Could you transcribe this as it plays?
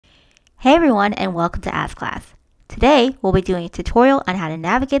Hey everyone, and welcome to AskClass. Today we'll be doing a tutorial on how to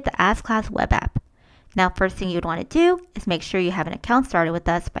navigate the AskClass web app. Now first thing you'd want to do is make sure you have an account started with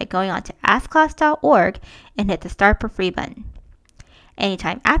us by going on to askclass.org and hit the Start for Free button.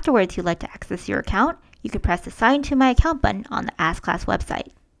 Anytime afterwards you'd like to access your account, you can press the Sign to My Account button on the AskClass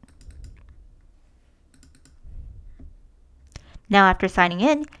website. Now after signing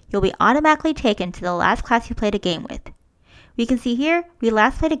in, you'll be automatically taken to the last class you played a game with. We can see here we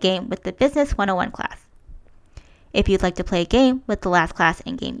last played a game with the Business 101 class. If you'd like to play a game with the last class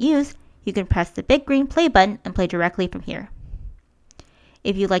and game used, you can press the big green play button and play directly from here.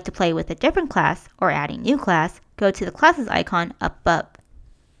 If you'd like to play with a different class or add a new class, go to the classes icon up above.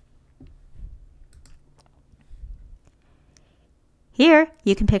 Here,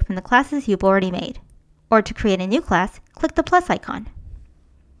 you can pick from the classes you've already made. Or to create a new class, click the plus icon.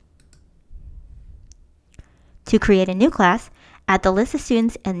 To create a new class, add the list of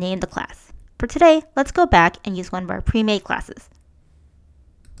students and name the class. For today, let's go back and use one of our pre-made classes.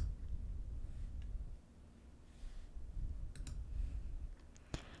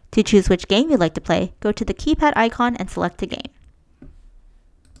 To choose which game you'd like to play, go to the keypad icon and select a game.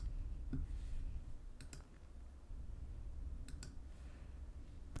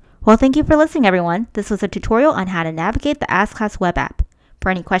 Well, thank you for listening, everyone. This was a tutorial on how to navigate the AskClass web app. For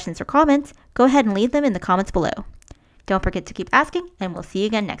any questions or comments, go ahead and leave them in the comments below. Don't forget to keep asking, and we'll see you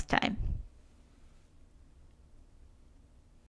again next time.